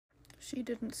She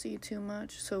didn't see too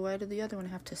much, so why did the other one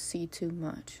have to see too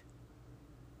much?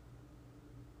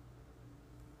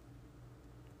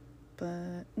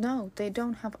 But no, they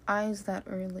don't have eyes that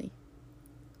early.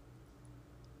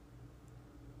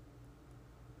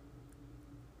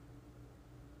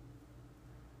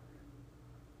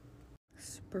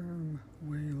 Sperm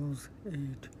whales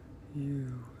ate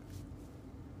you.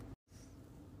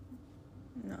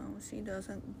 No, she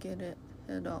doesn't get it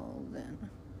at all then.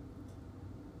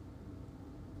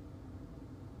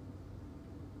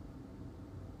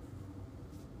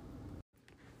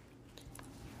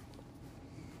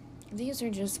 These are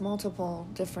just multiple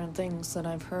different things that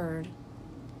I've heard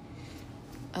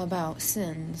about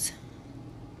sins.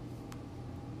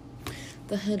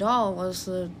 The hijab was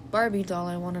the Barbie doll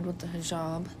I wanted with the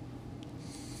hijab.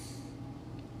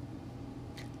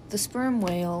 The sperm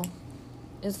whale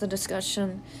is the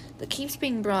discussion that keeps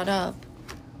being brought up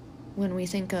when we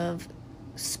think of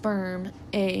sperm,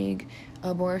 egg,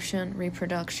 abortion,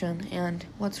 reproduction, and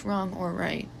what's wrong or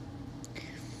right.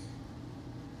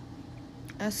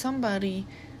 As somebody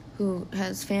who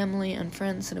has family and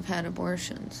friends that have had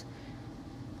abortions,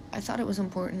 I thought it was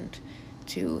important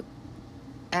to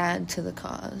add to the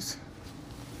cause.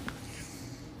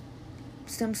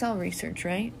 Stem cell research,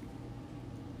 right?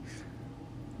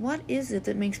 What is it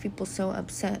that makes people so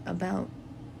upset about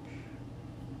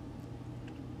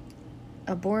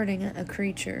aborting a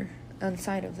creature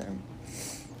inside of them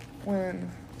when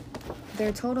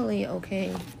they're totally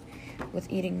okay with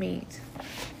eating meat?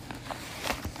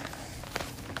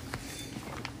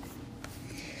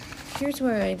 Here's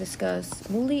where I discuss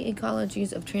Woolly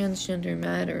Ecologies of Transgender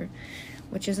Matter,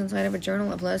 which is inside of a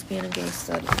journal of lesbian and gay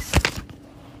studies.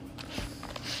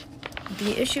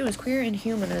 The issue is queer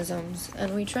inhumanisms,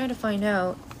 and we try to find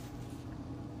out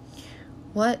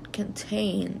what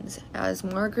contains, as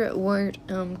Margaret Ward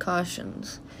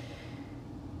cautions,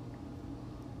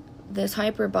 this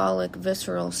hyperbolic,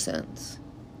 visceral sense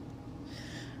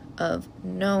of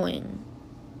knowing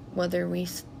whether we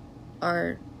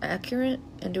are accurate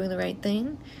and doing the right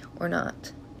thing or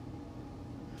not.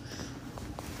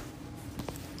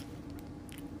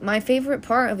 My favorite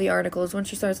part of the article is when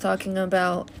she starts talking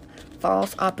about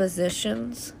false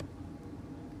oppositions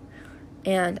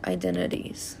and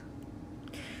identities.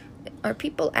 Are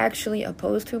people actually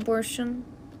opposed to abortion?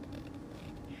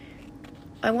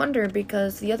 I wonder,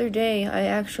 because the other day I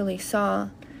actually saw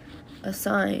a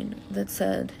sign that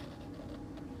said,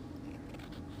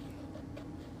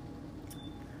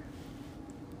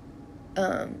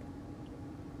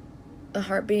 a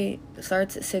heartbeat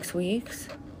starts at 6 weeks.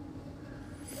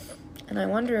 And I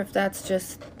wonder if that's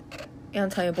just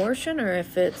anti-abortion, or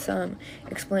if it's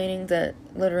explaining that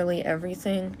literally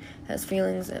everything has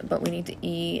feelings, but we need to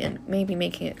eat, and maybe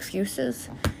making excuses.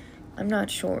 I'm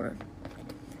not sure.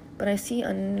 But I see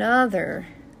another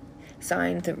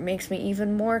sign that makes me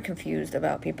even more confused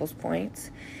about people's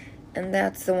points, and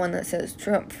that's the one that says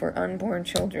Trump for unborn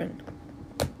children.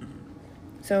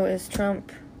 So is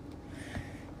Trump...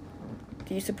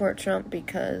 Do you support Trump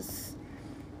because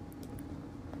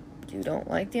you don't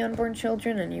like the unborn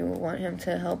children and you want him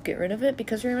to help get rid of it?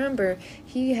 Because remember,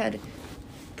 he had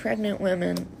pregnant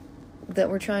women that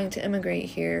were trying to immigrate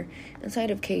here inside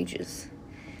of cages.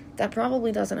 That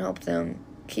probably doesn't help them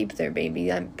keep their baby.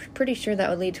 I'm pretty sure that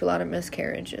would lead to a lot of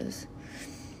miscarriages.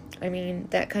 I mean,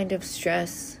 that kind of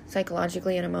stress,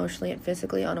 psychologically and emotionally and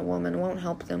physically, on a woman won't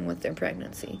help them with their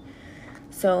pregnancy.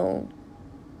 So,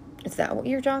 is that what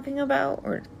you're talking about?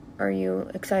 Or are you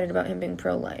excited about him being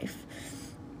pro-life?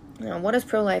 Now, what does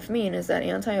pro-life mean? Is that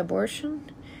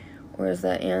anti-abortion? Or is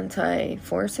that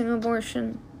anti-forcing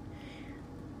abortion?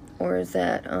 Or is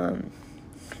that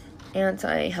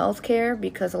anti-health care?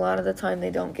 Because a lot of the time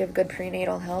they don't give good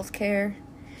prenatal health care.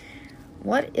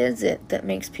 What is it that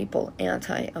makes people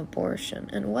anti-abortion?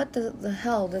 And what the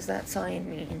hell does that sign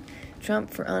mean?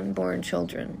 Trump for unborn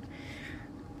children.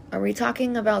 Are we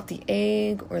talking about the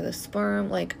egg or the sperm?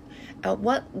 Like, at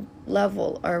what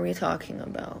level are we talking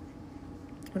about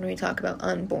when we talk about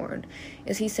unborn?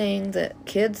 Is he saying that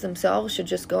kids themselves should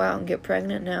just go out and get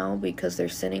pregnant now because they're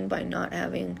sinning by not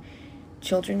having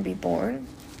children be born?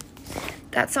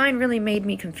 That sign really made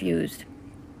me confused.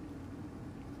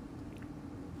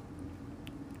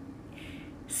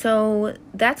 So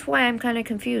that's why I'm kind of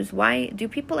confused. Why do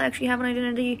people actually have an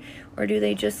identity, or do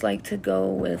they just like to go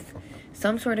with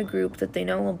some sort of group that they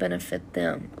know will benefit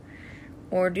them?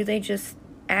 Or do they just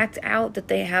act out that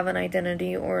they have an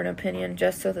identity or an opinion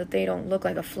just so that they don't look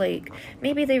like a flake?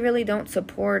 Maybe they really don't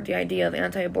support the idea of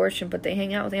anti-abortion, but they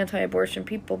hang out with anti-abortion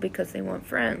people because they want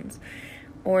friends.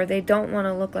 Or they don't want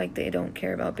to look like they don't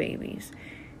care about babies.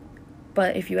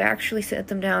 But if you actually sit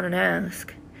them down and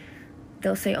ask,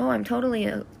 they'll say, oh, I'm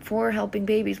totally for helping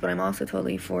babies, but I'm also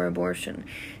totally for abortion,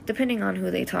 depending on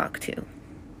who they talk to.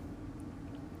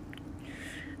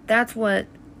 That's what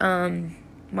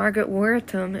Margaret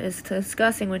Wortham is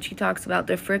discussing when she talks about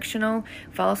the frictional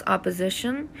false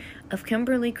opposition of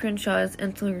Kimberly Crenshaw's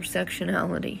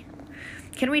intersectionality.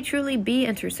 Can we truly be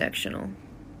intersectional?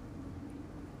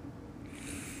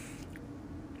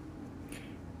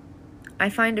 I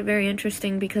find it very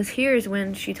interesting because here's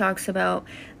when she talks about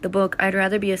the book I'd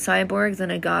Rather Be a Cyborg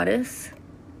Than a Goddess,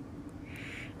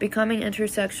 becoming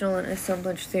intersectional and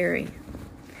assemblage theory.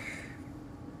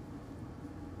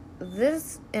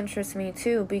 This interests me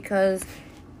too because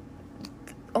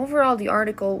overall the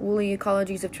article Woolly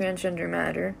Ecologies of Transgender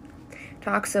Matter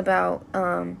talks about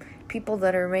people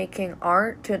that are making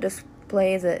art to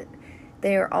display that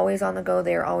they are always on the go,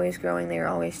 they are always growing, they are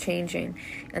always changing,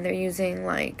 and they're using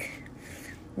like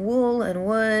wool and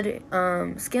wood,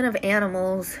 skin of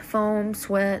animals, foam,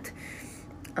 sweat,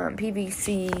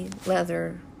 PVC,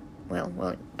 leather.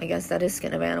 Well, I guess that is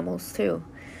skin of animals too.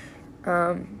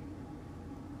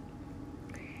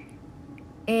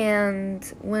 And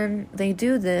when they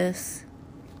do this,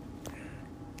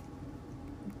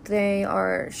 they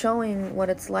are showing what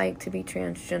it's like to be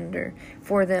transgender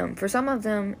for them. For some of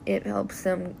them, it helps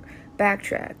them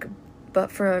backtrack.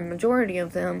 But for a majority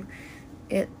of them,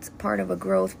 it's part of a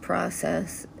growth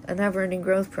process, a never-ending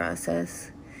growth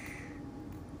process.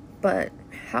 But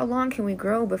how long can we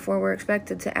grow before we're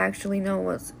expected to actually know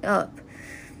what's up?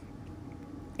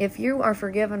 If you are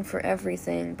forgiven for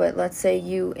everything, but let's say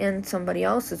you end somebody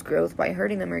else's growth by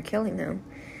hurting them or killing them,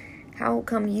 how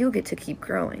come you get to keep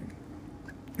growing?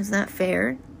 Is that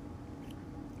fair?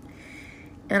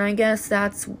 And I guess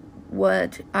that's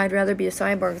what I'd Rather Be a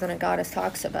Cyborg Than a Goddess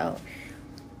talks about.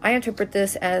 I interpret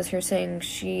this as her saying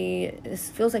she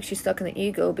feels like she's stuck in the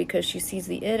ego because she sees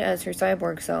the id as her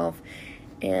cyborg self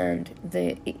and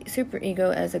the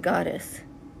superego as a goddess.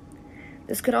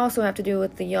 This could also have to do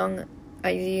with the young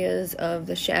ideas of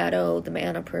the shadow, the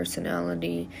mana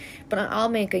personality, but I'll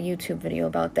make a YouTube video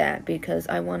about that because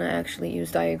I want to actually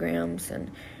use diagrams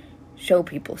and show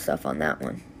people stuff on that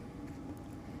one.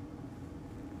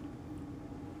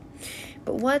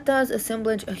 But what does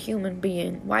assemblage a human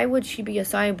being? Why would she be a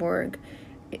cyborg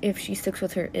if she sticks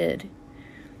with her id?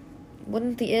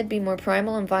 Wouldn't the id be more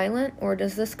primal and violent? Or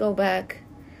does this go back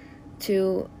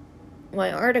to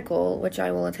my article, which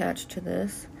I will attach to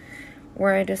this,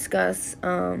 where I discuss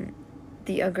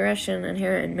the aggression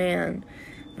inherent in man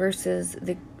versus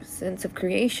the sense of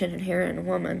creation inherent in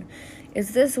woman?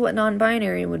 Is this what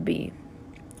non-binary would be?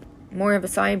 More of a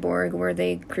cyborg where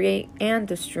they create and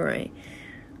destroy,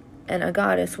 and a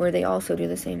goddess where they also do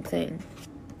the same thing.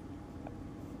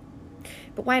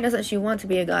 But why doesn't she want to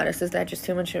be a goddess? Is that just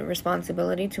too much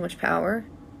responsibility, too much power?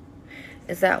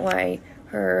 Is that why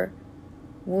her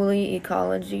woolly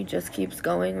ecology just keeps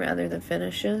going rather than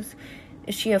finishes?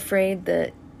 Is she afraid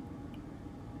that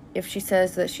if she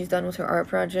says that she's done with her art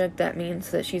project, that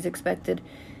means that she's expected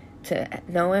to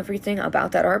know everything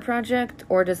about that art project?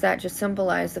 Or does that just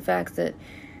symbolize the fact that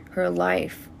her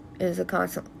life is a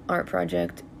constant art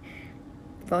project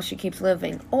while she keeps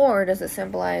living? Or does it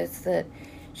symbolize that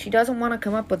she doesn't want to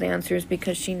come up with answers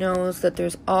because she knows that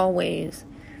there's always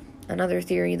another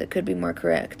theory that could be more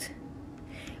correct?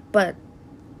 But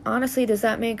honestly, does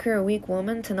that make her a weak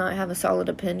woman to not have a solid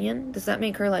opinion? Does that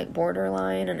make her like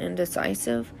borderline and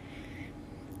indecisive?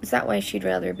 Is that why she'd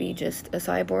rather be just a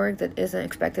cyborg that isn't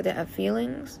expected to have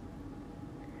feelings?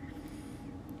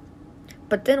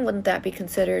 But then wouldn't that be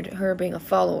considered her being a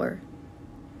follower?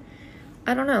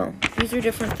 I don't know. These are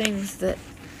different things that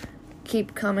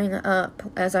keep coming up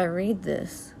as I read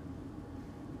this.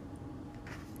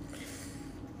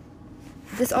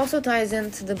 This also ties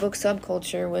into the book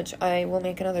Subculture, which I will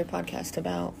make another podcast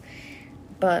about.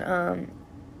 But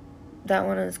that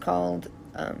one is called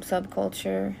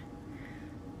Subculture,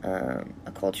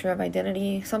 A Culture of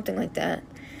Identity, something like that.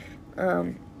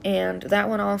 And that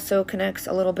one also connects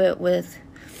a little bit with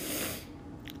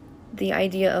the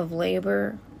idea of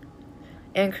labor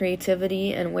and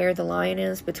creativity and where the line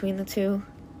is between the two,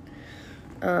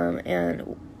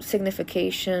 and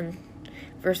signification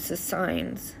versus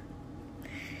signs,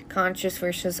 conscious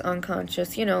versus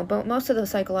unconscious, but most of the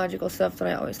psychological stuff that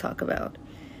I always talk about.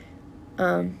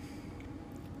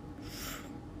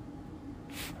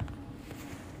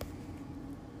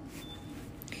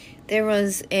 There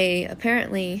was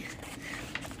apparently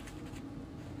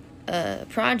a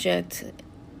project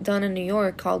done in New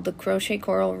York called the Crochet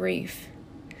Coral Reef.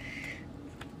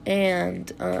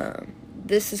 And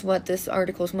this is what this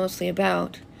article is mostly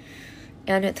about.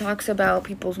 And it talks about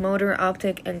people's motor,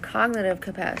 optic, and cognitive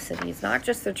capacities, not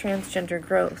just their transgender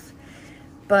growth.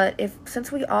 But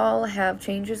since we all have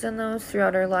changes in those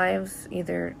throughout our lives,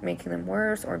 either making them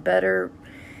worse or better,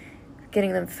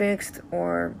 getting them fixed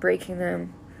or breaking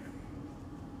them,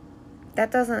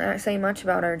 that doesn't say much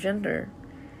about our gender.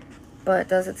 But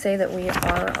does it say that we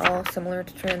are all similar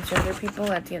to transgender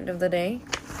people at the end of the day?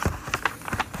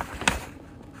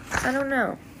 I don't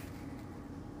know.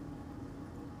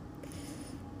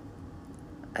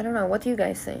 What do you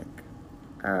guys think?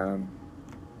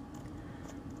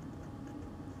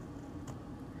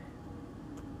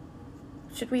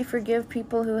 Should we forgive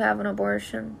people who have an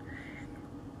abortion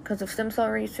because of stem cell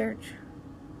research?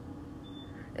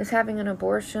 Is having an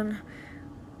abortion,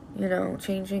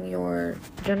 changing your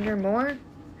gender more?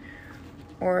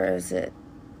 Or is it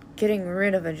getting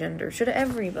rid of a gender? Should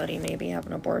everybody maybe have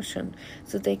an abortion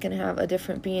so that they can have a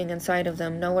different being inside of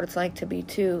them, know what it's like to be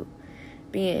two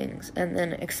beings, and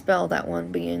then expel that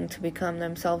one being to become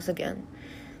themselves again?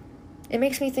 It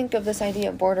makes me think of this idea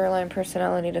of borderline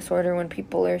personality disorder when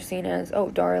people are seen as, oh,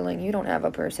 darling, you don't have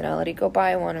a personality, go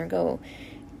buy one or go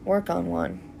work on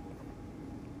one.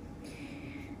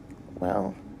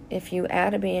 Well, if you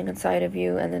add a being inside of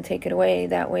you and then take it away,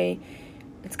 that way,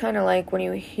 it's kind of like when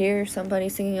you hear somebody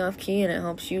singing off key and it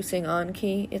helps you sing on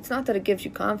key. It's not that it gives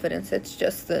you confidence, it's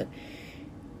just that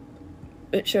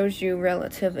it shows you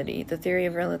relativity, the theory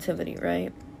of relativity,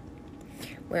 right?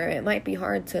 Where it might be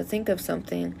hard to think of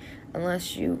something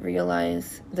unless you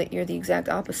realize that you're the exact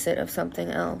opposite of something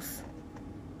else.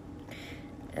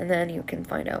 And then you can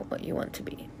find out what you want to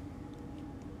be.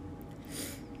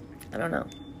 I don't know.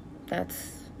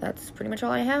 That's pretty much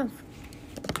all I have.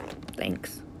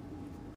 Thanks.